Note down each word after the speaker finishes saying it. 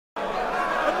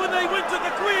They went to the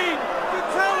Queen to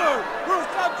tell her her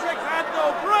subjects had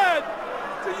no bread.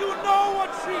 Do you know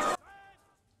what she said?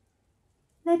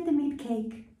 Let them eat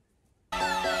cake.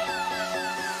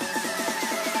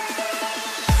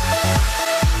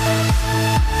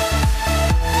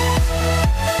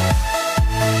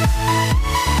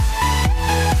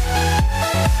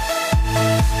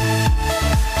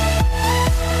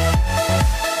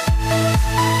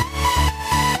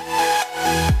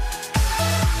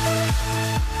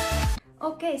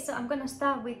 Okay, so I'm gonna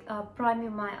start with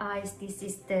priming my eyes. This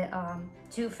is the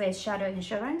Too Faced Shadow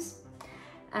Insurance,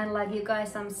 and like you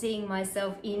guys, I'm seeing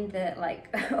myself in the like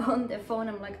on the phone.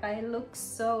 I'm like, I look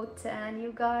so tan,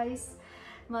 you guys.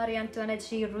 Marie Antoinette,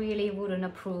 she really wouldn't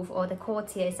approve, or the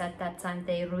courtiers at that time,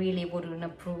 they really wouldn't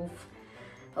approve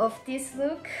of this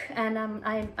look. And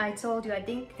I told you, I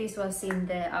think this was in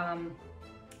the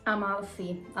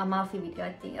Amalfi video,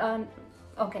 I think.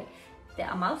 Okay. The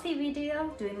Amalfi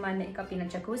video, doing my makeup in a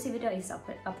jacuzzi video, is up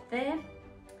there.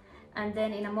 And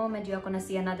then in a moment you're gonna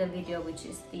see another video, which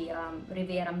is the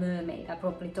Riviera Mermaid. I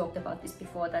probably talked about this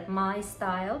before, that my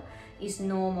style is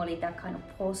normally that kind of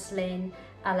porcelain,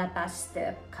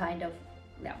 alabaster kind of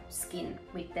skin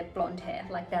with the blonde hair,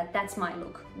 like that. That's my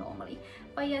look normally.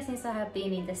 But yeah, since I have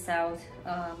been in the south,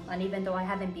 and even though I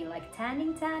haven't been like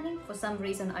tanning, for some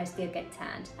reason I still get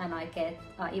tanned, and I get,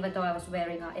 even though I was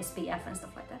wearing SPF and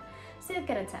stuff like that, still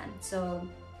get a tan. So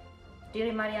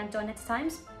during Marie Antoinette's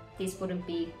times, this wouldn't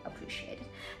be appreciated.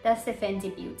 That's the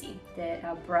Fenty Beauty,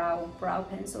 the brow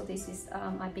pencil. This is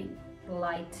I think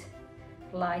light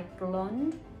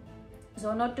blonde.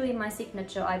 So not doing my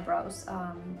signature eyebrows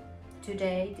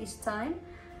today this time,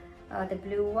 the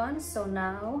blue ones. So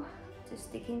now just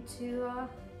sticking to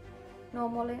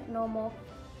normal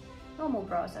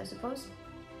brows, I suppose.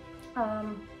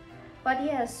 But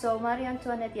yeah, so Marie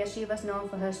Antoinette, yeah, she was known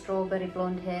for her strawberry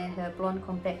blonde hair, her blonde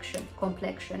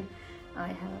complexion. I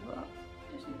have,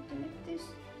 just need to make this.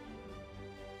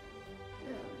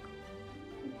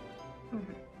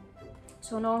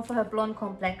 So known for her blonde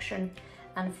complexion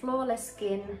and flawless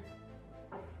skin,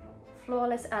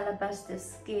 flawless alabaster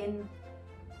skin,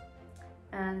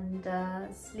 and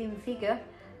slim figure,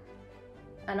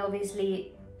 and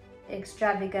obviously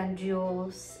extravagant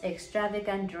jewels,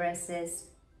 extravagant dresses.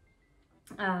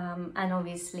 And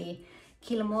obviously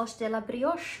Kilmos de la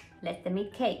Brioche, let them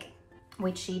eat cake,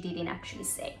 which she didn't actually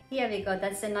say. Here we go,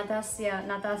 that's the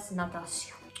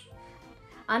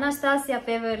Anastasia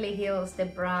Beverly Hills, the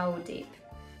brow dip,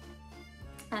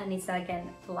 and it's again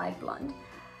light blonde.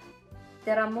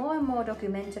 There are more and more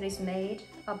documentaries made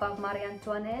about Marie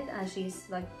Antoinette, and she's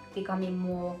like becoming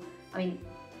more, I mean,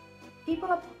 people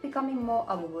are becoming more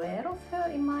aware of her,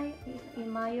 in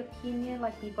my opinion.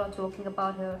 Like, people are talking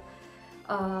about her,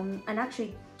 and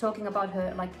actually talking about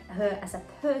her, like her as a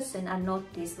person, and not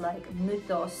this like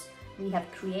mythos we have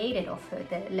created of her,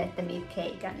 the let them eat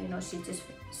cake, and you know, she just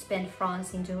spent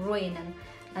France into ruin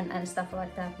and stuff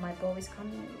like that. My bow is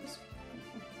coming loose.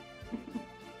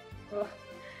 Oh,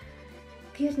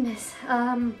 goodness.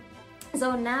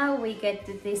 So now we get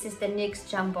to, this is the NYX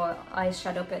Jumbo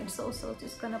eyeshadow pencil, so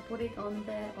just gonna put it on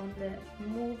the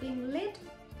moving lid.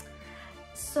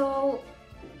 So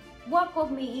what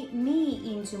got me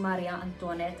into Marie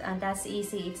Antoinette, and that's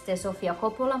easy, it's the Sofia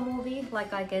Coppola movie.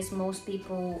 Like, I guess most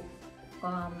people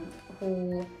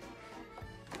who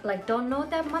like don't know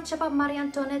that much about Marie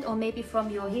Antoinette, or maybe from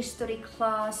your history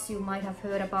class you might have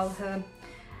heard about her.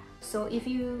 So if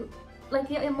you like,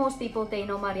 yeah, most people, they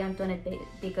know Marie Antoinette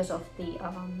because of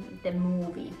the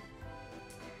movie,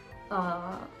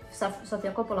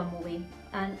 Sofia Coppola movie.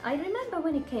 And I remember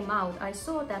when it came out, I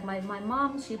saw that my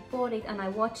mom, she bought it, and I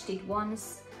watched it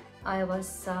once. I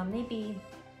was maybe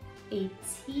 18,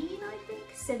 I think,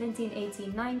 17,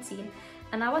 18, 19,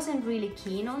 and I wasn't really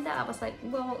keen on that. I was like,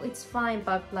 well, it's fine,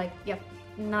 but like, yeah,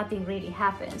 nothing really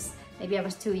happens. Maybe I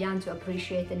was too young to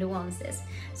appreciate the nuances.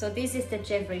 So this is the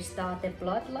Jeffree Star, the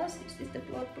Bloodlust. This is the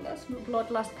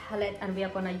Bloodlust palette, and we are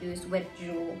gonna use Wet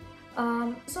Jewel.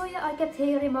 So yeah, I kept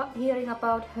hearing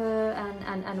about her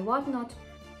and whatnot.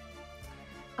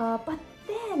 But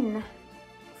then,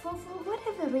 for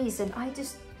whatever reason, I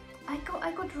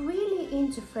got really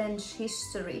into French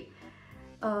history,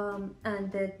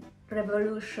 and the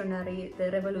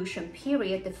revolution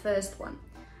period, the first one.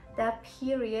 That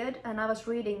period, and I was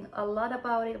reading a lot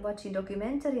about it, watching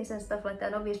documentaries and stuff like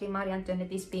that. Obviously Marie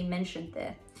Antoinette is being mentioned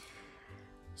there.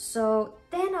 So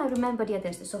then I remembered, yeah,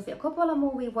 there's the Sofia Coppola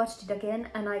movie, watched it again,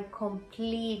 and I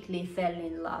completely fell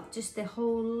in love. Just the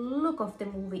whole look of the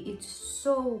movie, it's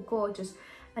so gorgeous.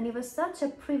 And it was such a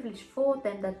privilege for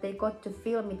them that they got to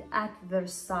film it at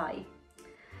Versailles.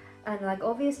 And like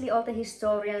obviously all the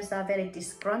historians are very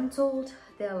disgruntled.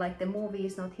 They're like, the movie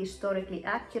is not historically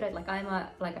accurate. Like I'm a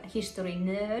history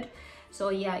nerd, so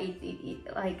yeah,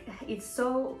 it's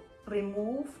so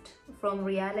removed from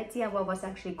reality and what was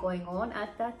actually going on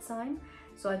at that time.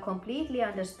 So I completely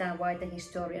understand why the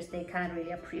historians, they can't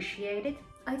really appreciate it.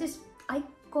 I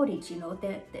got it, you know,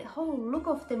 the whole look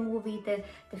of the movie, the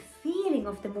feeling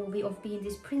of the movie of being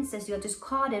this princess. You're just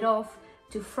carted off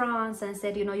to France and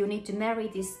said, you know, you need to marry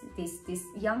this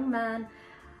young man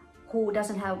who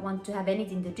doesn't want to have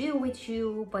anything to do with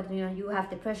you, but you know, you have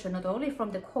the pressure not only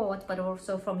from the court but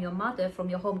also from your mother, from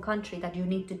your home country, that you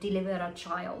need to deliver a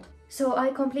child. So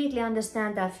I completely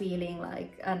understand that feeling,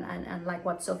 like, and like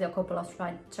what Sofia Coppola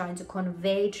trying to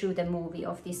convey through the movie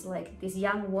of this, like, this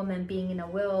young woman being in a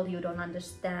world you don't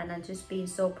understand and just being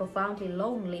so profoundly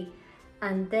lonely,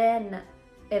 and then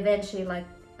eventually, like,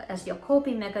 as your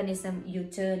coping mechanism, you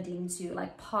turned into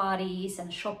like parties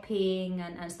and shopping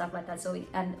and stuff like that. So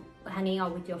and hanging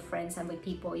out with your friends and with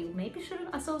people you maybe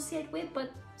shouldn't associate with,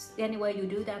 but anyway, you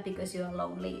do that because you're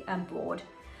lonely and bored.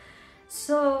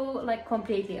 So like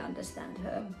completely understand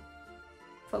her.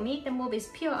 For me, the movie is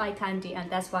pure eye candy,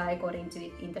 and that's why I got into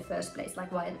it in the first place.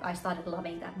 Like why I started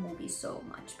loving that movie so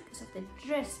much, because of the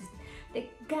dresses, the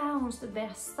gowns, the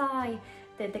Versailles,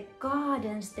 the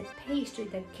gardens, the pastry,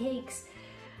 the cakes,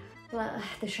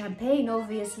 the champagne,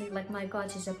 obviously. Like, my god,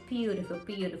 it's a beautiful,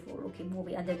 beautiful looking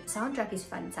movie, and the soundtrack is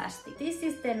fantastic. This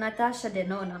is the Natasha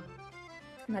Denona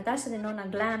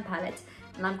Glam palette,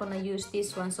 and I'm gonna use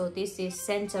this one. So this is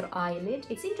Center Eyelid.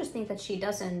 It's interesting that she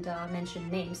doesn't mention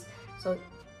names. So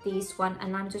this one,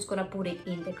 and I'm just gonna put it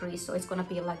in the crease, so it's gonna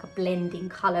be like a blending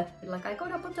color. Like, I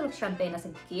got a bottle of champagne as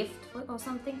a gift or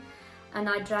something, and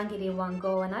I drank it in one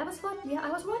go, and I was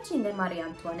watching the Marie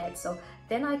Antoinette. So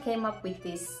then I came up with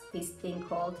this thing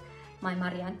called my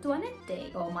Marie Antoinette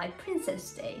Day, or my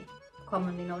Princess Day,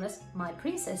 commonly known as my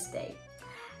Princess Day.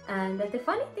 And the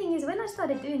funny thing is, when I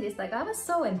started doing this, like, I was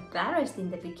so embarrassed in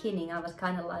the beginning. I was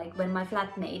kind of like, when my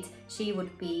flatmate, she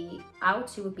would be out,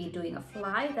 she would be doing a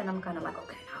flight, and I'm kind of like,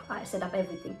 okay, now I set up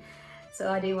everything.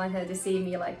 So I didn't want her to see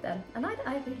me like that. And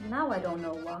now I don't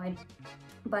know why.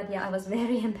 But yeah, I was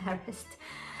very embarrassed.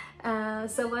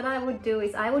 So what I would do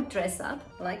is I would dress up,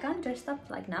 like I'm dressed up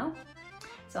like now.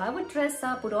 So I would dress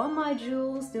up, put on my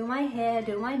jewels, do my hair,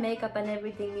 do my makeup and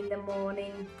everything in the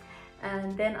morning.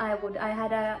 And then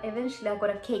eventually I got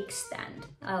a cake stand.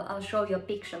 I'll show you a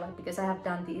picture, like, because I have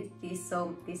done this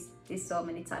so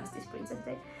many times, this Princess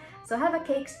Day. So I have a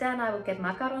cake stand. I would get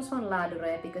macarons from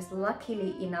Lavender, because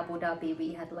luckily in Abu Dhabi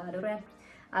we had Lavender.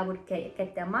 I would get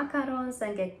the macarons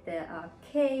and get the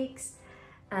cakes,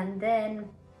 and then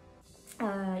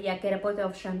get a bottle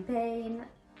of champagne,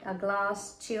 a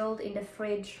glass chilled in the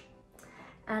fridge,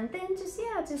 and then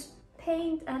just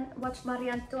paint and watch Marie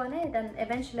Antoinette. And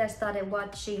eventually I started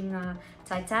watching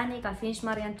Titanic. I finished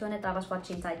Marie Antoinette. I was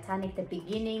watching Titanic, the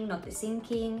beginning, not the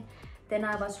sinking. Then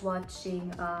I was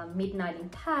watching Midnight in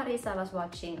Paris. I was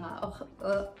watching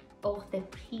Hors de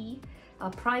Prix,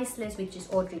 Priceless, which is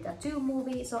Audrey Tautou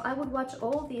movie. So I would watch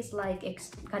all these, like,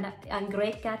 and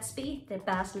Great Gatsby, the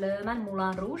Baz Luhrmann,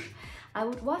 Moulin Rouge. I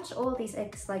would watch all these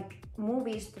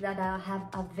movies that have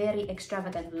a very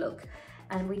extravagant look.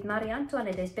 And with Marie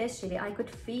Antoinette especially, I could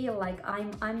feel like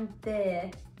I'm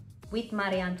there with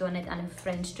Marie Antoinette and her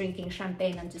friends drinking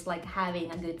champagne and just like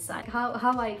having a good time.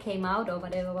 How I came out or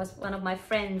whatever was one of my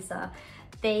friends,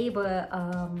 they were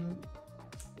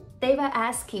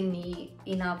asking me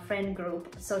in our friend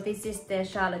group. So this is the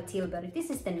Charlotte Tilbury, this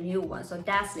is the new one, so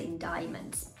Dazzling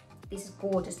Diamonds. This is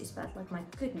gorgeous, this palette, like, my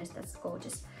goodness, that's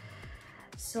gorgeous.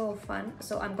 So fun.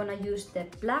 So I'm gonna use the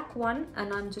black one,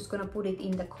 and I'm just gonna put it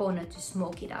in the corner to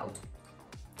smoke it out.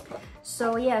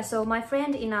 So yeah, so my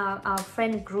friend in our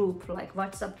friend group, like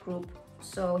WhatsApp group,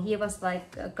 so he was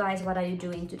like, guys, what are you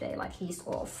doing today? Like, he's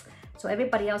off. So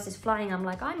everybody else is flying. I'm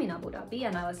like, I'm in Abu Dhabi,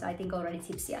 and I was, I think, already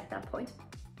tipsy at that point.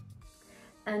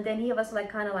 And then he was like,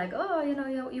 kind of like, oh, you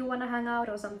know, you wanna hang out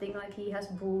or something, like, he has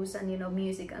booze and, you know,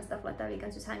 music and stuff like that, we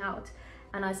can just hang out.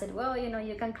 And I said, well, you know,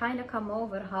 you can kind of come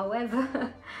over,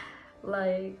 however,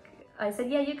 like, I said,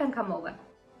 yeah, you can come over.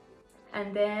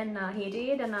 And then he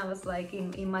did, and I was like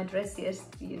in my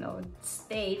dressiest, you know,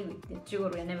 state with the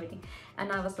jewelry and everything. And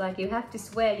I was like, you have to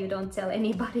swear you don't tell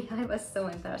anybody. I was so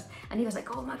embarrassed. And he was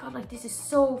like, oh my god, like, this is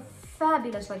so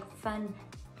fabulous, like,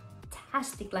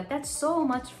 fantastic, like, that's so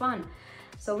much fun.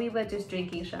 So we were just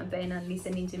drinking champagne and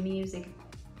listening to music.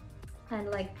 And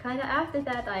like, kind of after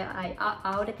that, I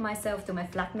outed myself to my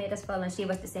flatmate as well, and she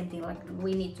was the same thing, like,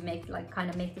 we need to make, like, kind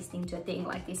of make this thing to a thing,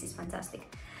 like, this is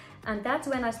fantastic. And that's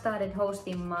when I started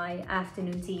hosting my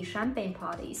afternoon tea champagne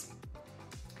parties.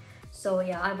 So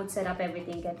yeah, I would set up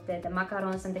everything, get the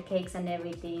macarons and the cakes and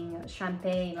everything,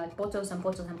 champagne, like bottles and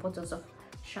bottles and bottles of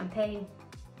champagne.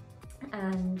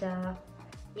 And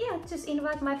yeah, just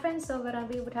invite my friends over and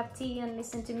we would have tea and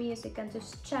listen to music and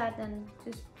just chat and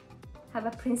just have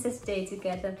a princess day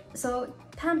together. So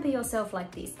pamper yourself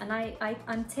like this. And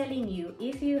I'm telling you,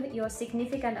 if your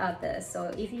significant other,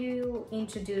 so if you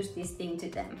introduce this thing to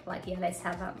them, like, yeah, let's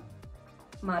have a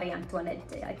Marie Antoinette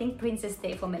day. I think Princess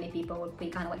Day for many people would be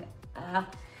kind of like,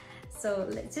 So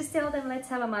let's just tell them, let's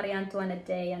have a Marie Antoinette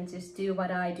day and just do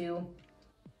what I do.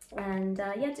 And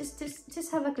yeah,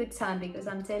 just have a good time, because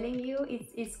I'm telling you,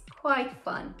 it's quite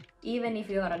fun, even if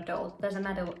you're an adult. Doesn't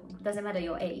matter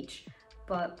your age,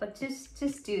 but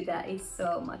just do that. It's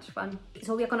so much fun.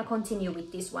 So we are gonna continue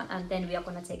with this one, and then we are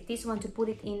gonna take this one to put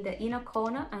it in the inner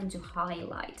corner and to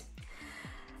highlight.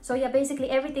 So yeah,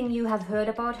 basically everything you have heard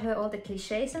about her, all the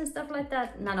cliches and stuff like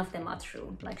that, none of them are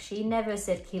true. Like, she never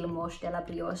said "Kill moche de la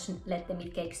brioche, let them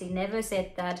eat cake." She never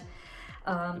said that.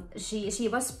 She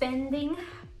was spending,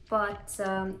 but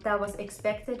that was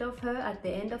expected of her. At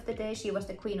the end of the day, she was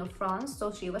the Queen of France,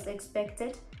 so she was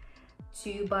expected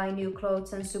to buy new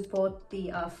clothes and support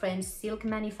the French silk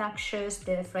manufacturers,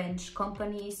 the French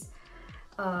companies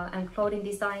and clothing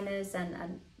designers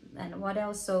and what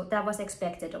else. So that was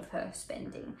expected of her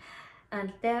spending.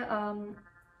 And there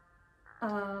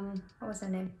what was her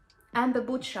name, Amber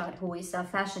Butchart, who is a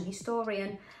fashion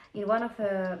historian, in one of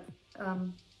her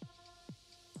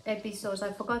episodes,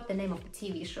 I forgot the name of the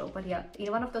TV show, but yeah,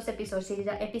 in one of those episodes she did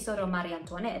an episode of Marie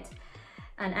Antoinette,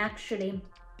 and actually,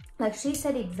 like, she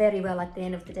said it very well at the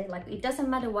end of the day. Like, it doesn't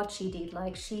matter what she did,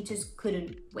 like, she just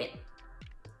couldn't win.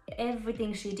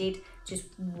 Everything she did just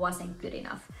wasn't good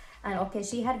enough. And okay,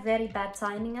 she had very bad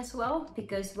timing as well,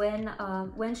 because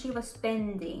when she was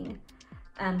spending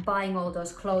and buying all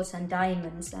those clothes and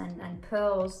diamonds and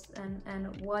pearls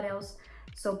and what else,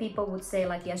 so people would say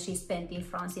like, yeah, she spent in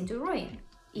France into ruin,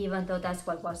 even though that's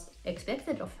what was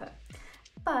expected of her.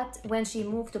 But when she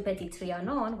moved to Petit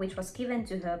Trianon, which was given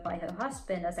to her by her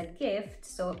husband as a gift,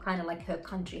 so kind of like her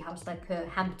country house, like her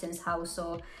Hamptons house,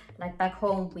 or like back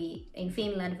home, in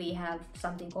Finland we have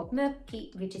something called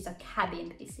mökki, which is a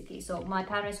cabin basically. So my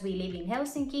parents, we live in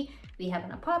Helsinki, we have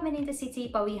an apartment in the city,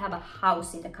 but we have a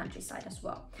house in the countryside as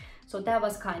well. So that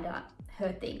was kind of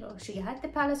her thing. She had the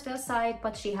Palace Versailles,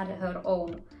 but she had her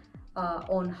own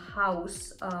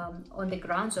house on the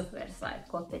grounds of Versailles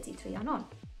called Petit Trianon.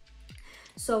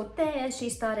 So there she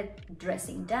started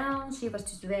dressing down. She was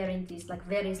just wearing this like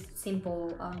very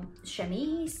simple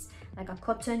chemise, like a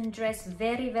cotton dress,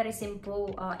 very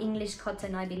simple English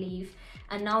cotton, I believe.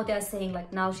 And now they're saying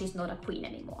like, now she's not a queen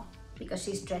anymore because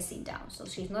she's dressing down, so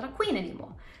she's not a queen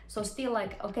anymore. So still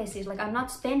like, okay, she's like, I'm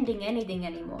not spending anything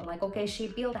anymore. Like, okay, she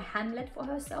built a hamlet for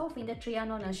herself in the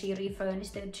Trianon and she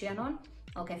refurnished the Trianon.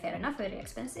 Okay, fair enough, very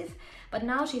expensive. But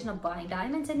now she's not buying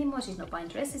diamonds anymore, she's not buying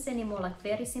dresses anymore, like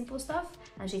very simple stuff.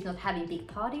 And she's not having big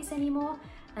parties anymore.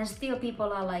 And still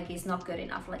people are like, it's not good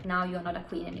enough. Like, now you're not a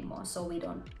queen anymore, so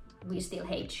we still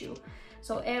hate you.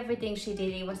 So everything she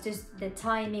did, it was just, the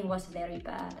timing was very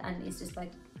bad. And it's just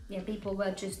like, yeah, people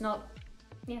were just not,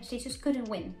 yeah, she just couldn't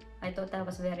win. I thought that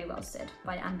was very well said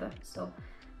by Amber. So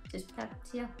just that,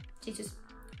 yeah, she just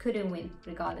couldn't win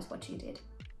regardless what she did.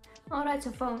 Alright,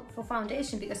 so for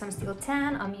foundation, because I'm still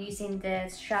tan, I'm using the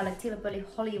Charlotte Tilbury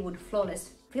Hollywood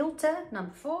Flawless Filter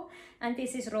number 4, and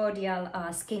this is Rodial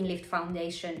Skin Lift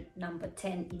Foundation number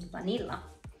 10 in Vanilla.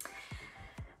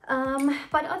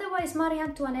 But otherwise, Marie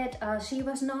Antoinette, she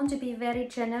was known to be very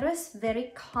generous,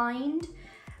 very kind.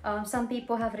 Some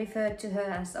people have referred to her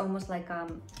as almost like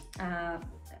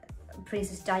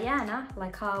Princess Diana,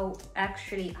 like how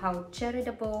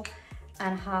charitable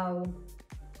and how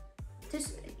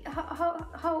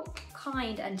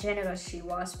kind and generous she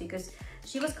was, because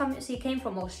she came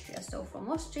from Austria. So from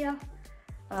Austria,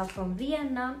 from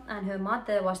Vienna, and her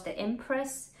mother was the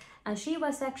Empress, and she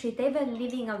was actually, they were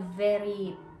living a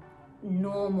very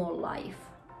normal life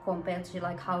compared to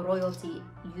like how royalty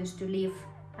used to live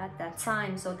at that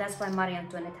time. So that's why Marie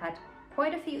Antoinette had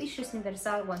quite a few issues in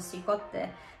Versailles once she got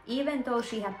there, even though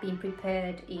she had been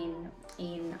prepared in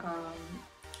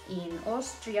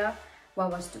Austria what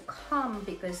was to come,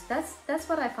 because that's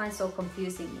what I find so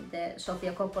confusing in the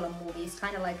Sofia Coppola movies.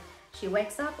 Kind of like, she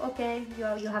wakes up, okay,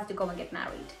 you have to go and get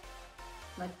married,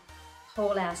 like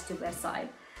whole ass to Versailles.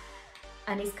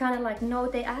 And it's kind of like, no,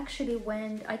 they actually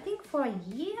went, I think for a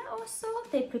year or so,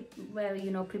 they were,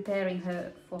 you know, preparing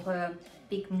her for her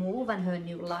big move and her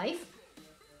new life,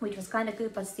 which was kind of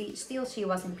good, but still she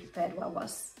wasn't prepared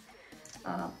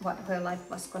what her life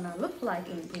was gonna look like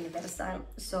in Versailles.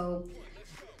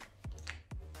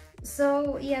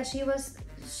 So yeah, she was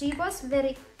she was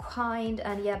very kind,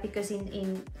 and yeah, because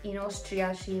in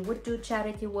Austria she would do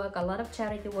charity work, a lot of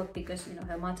charity work, because you know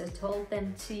her mother told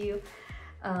them to.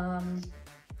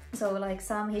 So like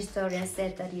some historians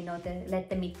said that, you know, let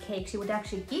them eat cake. She would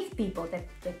actually give people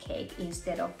the cake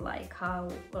instead of like how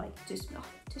like just let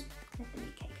them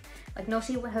eat cake. Like no,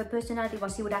 her personality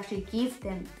was she would actually give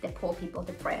them, the poor people,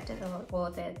 the bread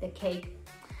or the cake.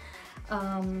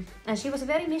 And she was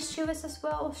very mischievous as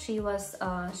well. She was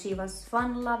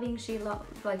fun-loving. She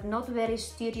like not very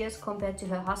studious compared to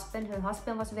her husband. Her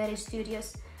husband was very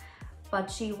studious, but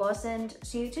she wasn't.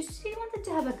 She wanted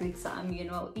to have a good time, you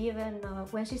know. Even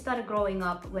when she started growing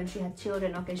up, when she had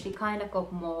children, okay, she kind of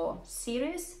got more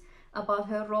serious about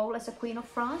her role as a Queen of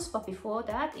France. But before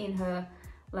that, in her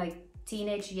like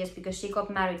teenage years, because she got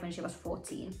married when she was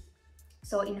 14,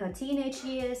 so in her teenage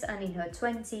years and in her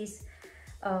 20s.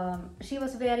 She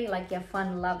was very like, yeah,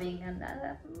 fun-loving and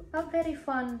a very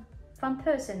fun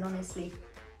person, honestly.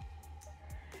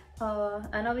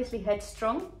 And obviously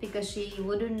headstrong, because she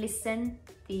wouldn't listen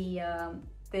the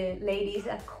ladies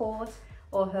at court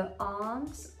or her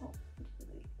aunts. Oh,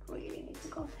 really need to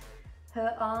go.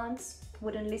 Her aunts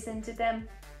wouldn't listen to them.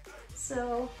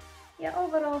 So yeah,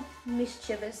 overall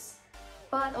mischievous,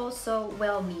 but also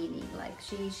well-meaning. Like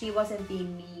she wasn't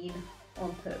being mean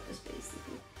on purpose,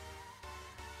 basically.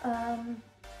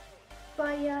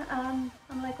 But yeah,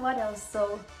 I'm like, what else?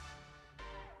 So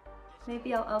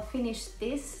maybe I'll finish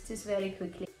this just very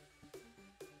quickly.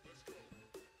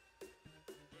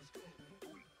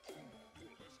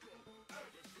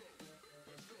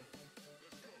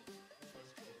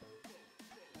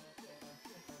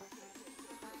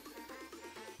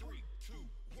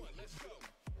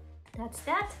 That's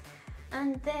that.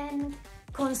 And then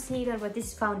concealer with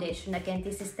this foundation. Again,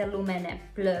 this is the Lumene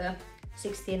Blur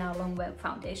 16-hour Longwear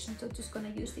foundation, so just gonna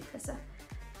use it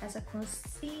as a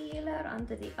concealer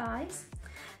under the eyes.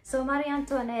 So Marie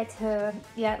Antoinette, her,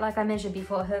 yeah, like I mentioned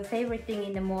before, her favorite thing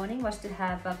in the morning was to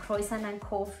have a croissant and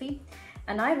coffee,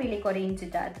 and I really got into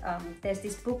that. There's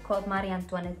this book called Marie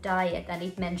Antoinette Diet, and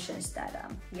it mentions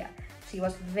that yeah, she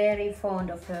was very fond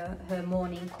of her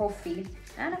morning coffee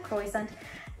and a croissant.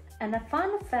 And a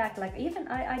fun fact, like even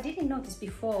I didn't notice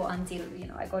before until, you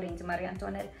know, I got into Marie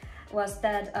Antoinette, was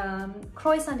that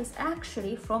croissant is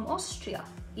actually from Austria.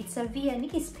 It's a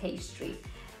Viennese pastry.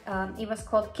 It was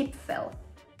called Kipfel,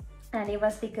 and it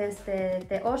was because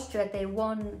the Austria, they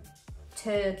won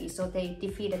Turkey, so they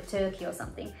defeated Turkey or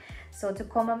something. So to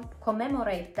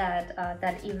commemorate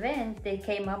that event, they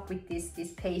came up with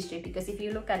this pastry, because if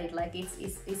you look at it, like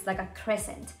it's like a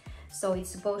crescent. So it's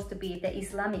supposed to be the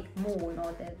Islamic moon,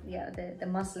 or the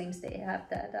Muslims, they have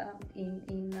that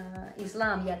in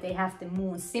Islam, yeah, they have the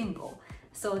moon symbol.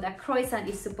 So that croissant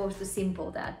is supposed to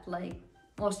symbol that, like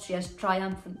Austria's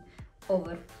triumph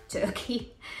over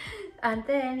Turkey. And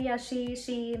then yeah, she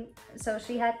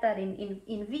had that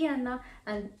in Vienna,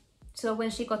 and so when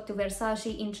she got to Versailles,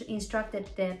 she instructed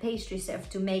the pastry chef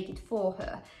to make it for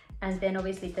her. And then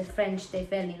obviously the French, they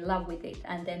fell in love with it,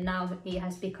 and then now it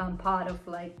has become part of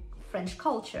like French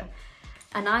culture.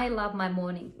 And I love my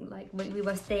morning, like when we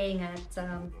were staying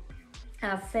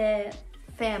at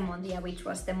Fairmont, yeah, which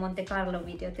was the Monte Carlo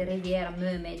video, the Riviera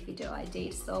Mermaid video I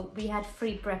did. So we had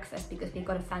free breakfast because we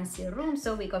got a fancy room,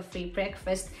 so we got free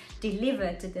breakfast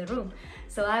delivered to the room.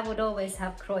 So I would always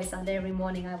have croissant every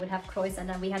morning. I would have croissant,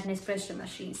 and we had an espresso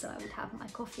machine, so I would have my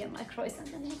coffee and my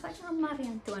croissant, and it was like, oh, Marie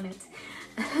Antoinette.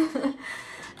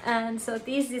 And so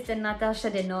this is the Natasha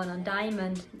Denona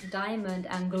Diamond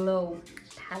and Glow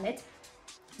palette.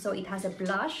 So it has a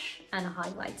blush and a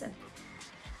highlighter.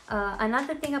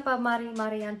 Another thing about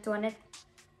Marie Antoinette,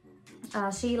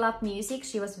 she loved music.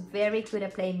 She was very good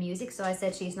at playing music. So I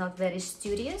said she's not very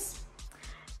studious,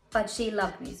 but she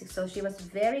loved music. So she was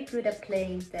very good at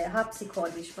playing the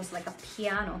harpsichord, which was like a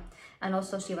piano. And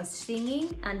also she was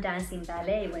singing and dancing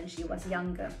ballet when she was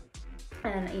younger.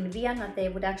 And in Vienna, they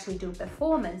would actually do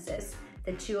performances.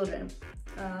 The children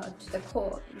to the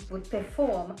court would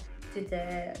perform to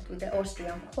the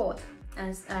Austrian court.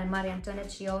 And Marie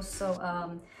Antoinette, she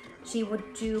also she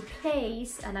would do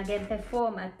plays and again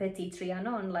perform at Petit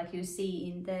Trianon, like you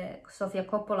see in the Sofia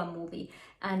Coppola movie,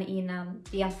 and in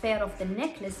the Affair of the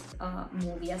Necklace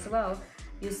movie as well.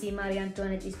 You see Marie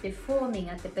Antoinette is performing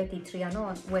at the Petit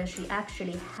Trianon, where she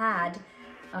actually had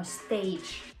a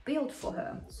stage built for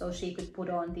her, so she could put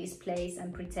on these plays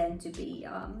and pretend to be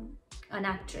an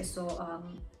actress or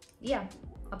yeah,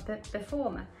 a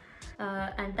performer.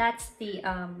 And that's the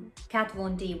Kat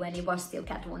Von D, when it was still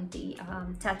Kat Von D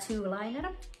tattoo liner.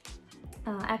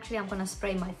 Actually, I'm gonna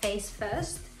spray my face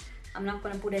first I'm not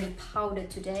gonna put any powder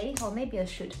today, or maybe I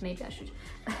should,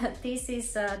 This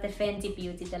is the Fenty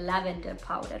Beauty, the lavender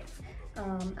powder.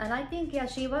 And I think, yeah,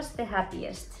 she was the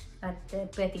happiest at the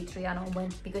Petit Trianon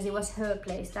went, because it was her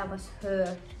place, that was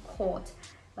her court.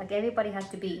 Like everybody had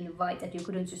to be invited, you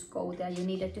couldn't just go there, you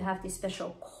needed to have this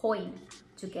special coin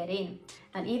to get in.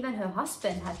 And even her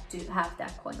husband had to have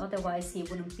that coin, otherwise he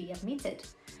wouldn't be admitted.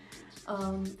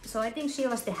 So I think she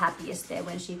was the happiest there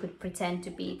when she could pretend to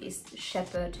be this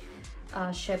shepherdess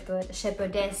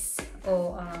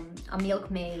or a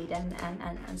milkmaid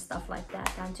and stuff like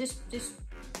that, and just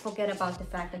forget about the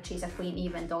fact that she's a queen,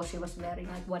 even though she was wearing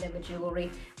like whatever jewelry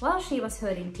while she was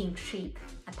herding pink sheep,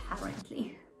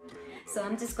 apparently. So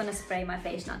I'm just gonna spray my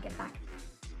face now, get back.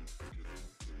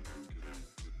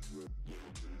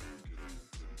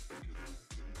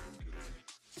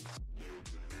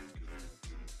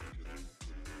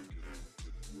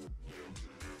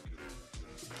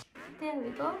 There we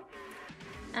go.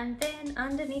 And then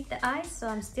underneath the eyes, so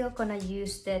I'm still gonna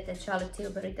use the Charlotte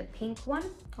Tilbury, the pink one,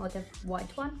 or the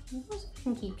white one. It was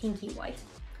pinky white.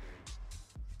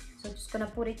 So just gonna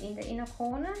put it in the inner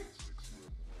corner.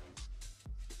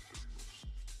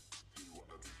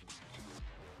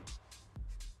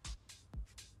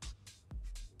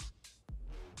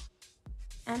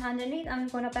 And underneath, I'm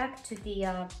gonna back to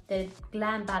the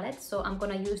Glam palette. So I'm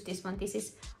gonna use this one. This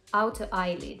is outer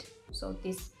eyelid. So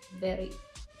this very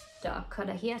dark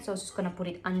color here. So I'm just gonna put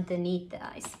it underneath the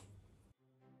eyes.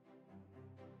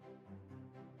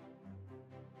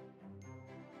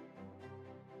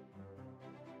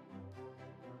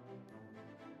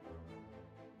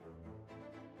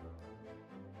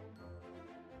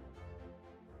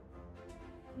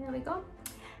 There we go.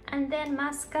 And then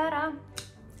mascara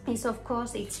is, of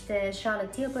course, it's the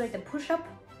Charlotte Tilbury, the push-up,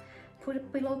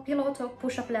 pillow talk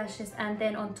push-up lashes, and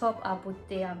then on top I'll put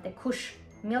the Kush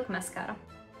milk mascara.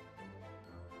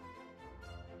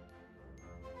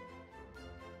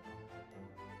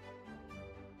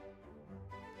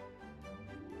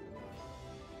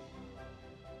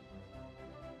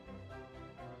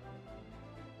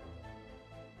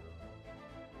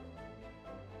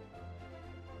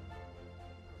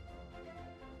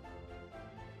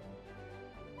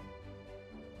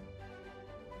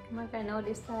 Like I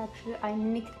noticed that actually I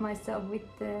nicked myself with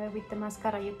the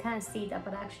mascara. You can't see that,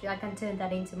 but actually I can turn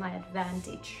that into my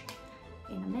advantage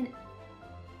in a minute.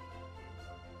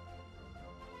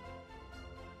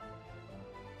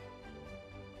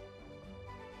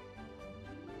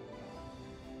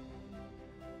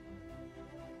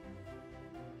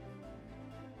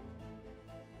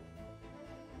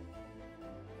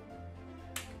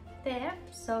 There,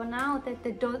 so now that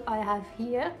the dot I have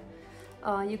here,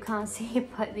 you can't see it,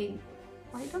 but I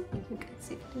don't think you can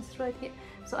see it, it's right here.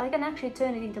 So I can actually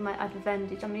turn it into my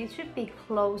advantage. I mean, it should be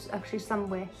close, actually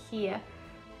somewhere here.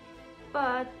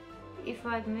 But if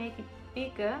I make it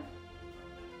bigger,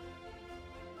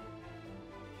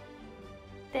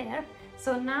 there.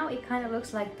 So now it kind of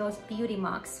looks like those beauty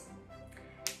marks.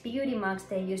 Beauty marks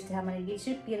they used to have, and it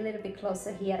should be a little bit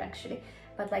closer here actually.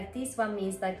 But like this one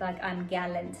means like I'm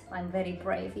gallant, I'm very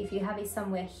brave. If you have it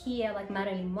somewhere here, like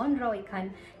Marilyn Monroe,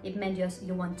 it meant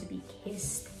you want to be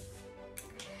kissed.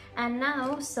 And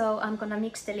now, so I'm gonna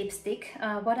mix the lipstick.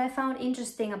 What I found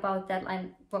interesting about that,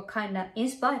 and what kind of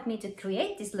inspired me to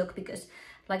create this look, because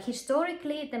like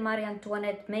historically the Marie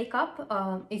Antoinette makeup,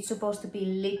 it's supposed to be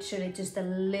literally just a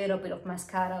little bit of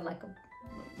mascara, like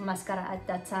mascara at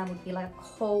that time would be like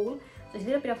coal. So it's a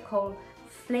little bit of coal,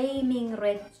 flaming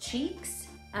red cheeks,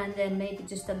 and then maybe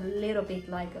just a little bit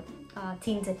like a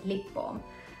tinted lip balm,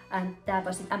 and that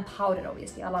was it. And powder,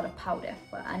 obviously, a lot of powder,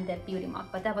 and the beauty mark.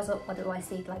 But that was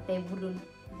otherwise it, like they wouldn't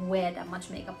wear that much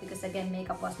makeup, because again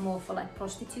makeup was more for like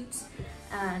prostitutes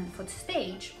and for the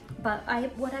stage. But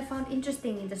what I found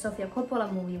interesting in the Sofia Coppola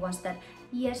movie was that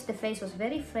yes, the face was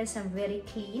very fresh and very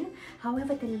clean,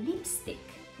 however the lipstick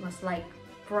was like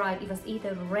bright. It was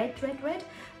either red,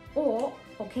 or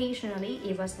occasionally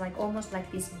it was like almost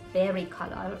like this berry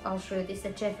color. I'll show you this, the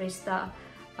Jeffree Star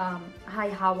High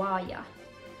Hawaii.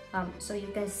 So you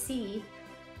can see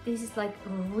this is like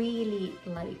really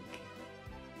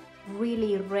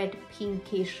red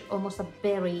pinkish, almost a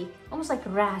berry, almost like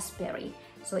raspberry.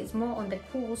 So it's more on the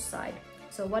cool side.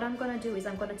 So what I'm gonna do is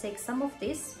I'm gonna take some of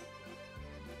this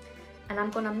and I'm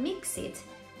gonna mix it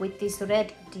with this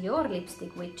red Dior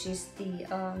lipstick, which is the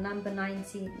number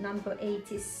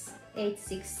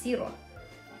 860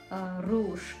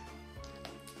 Rouge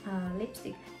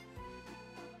lipstick.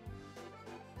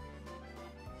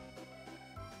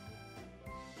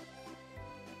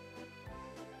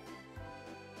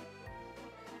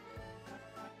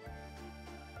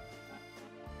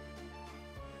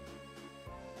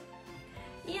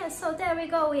 yeah, so there we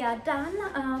go, we are done.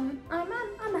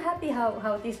 I'm happy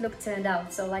how this look turned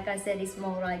out. So like I said, it's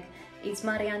more like it's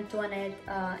Marie Antoinette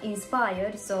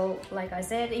inspired. So like I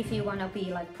said, if you wanna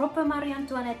be like proper Marie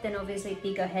Antoinette, then obviously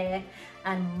bigger hair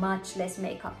and much less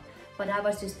makeup. But I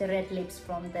was just the red lips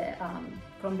from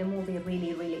the movie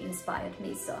really inspired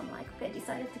me. So I'm like, okay,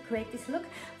 decided to create this look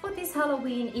for this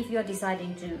Halloween. If you're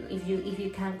deciding to, if you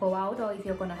can't go out, or if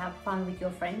you're gonna have fun with your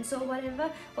friends or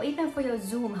whatever, or even for your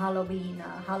Zoom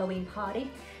Halloween party.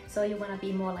 So you wanna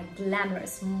be more like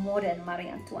glamorous, modern Marie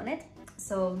Antoinette.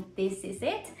 So this is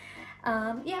it.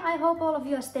 Yeah, I hope all of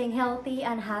you are staying healthy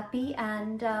and happy,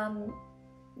 and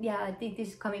yeah, I think this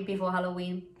is coming before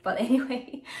Halloween, but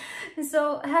anyway,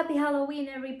 so happy Halloween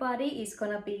everybody. It's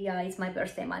gonna be it's my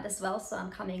birthday month as well, so I'm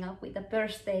coming up with my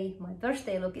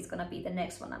birthday look is gonna be the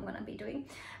next one I'm gonna be doing.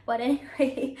 But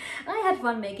anyway, I had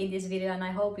fun making this video, and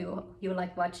I hope you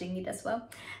like watching it as well.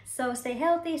 So stay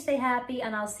healthy, stay happy,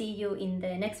 and I'll see you in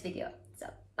the next video. So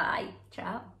bye,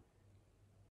 ciao.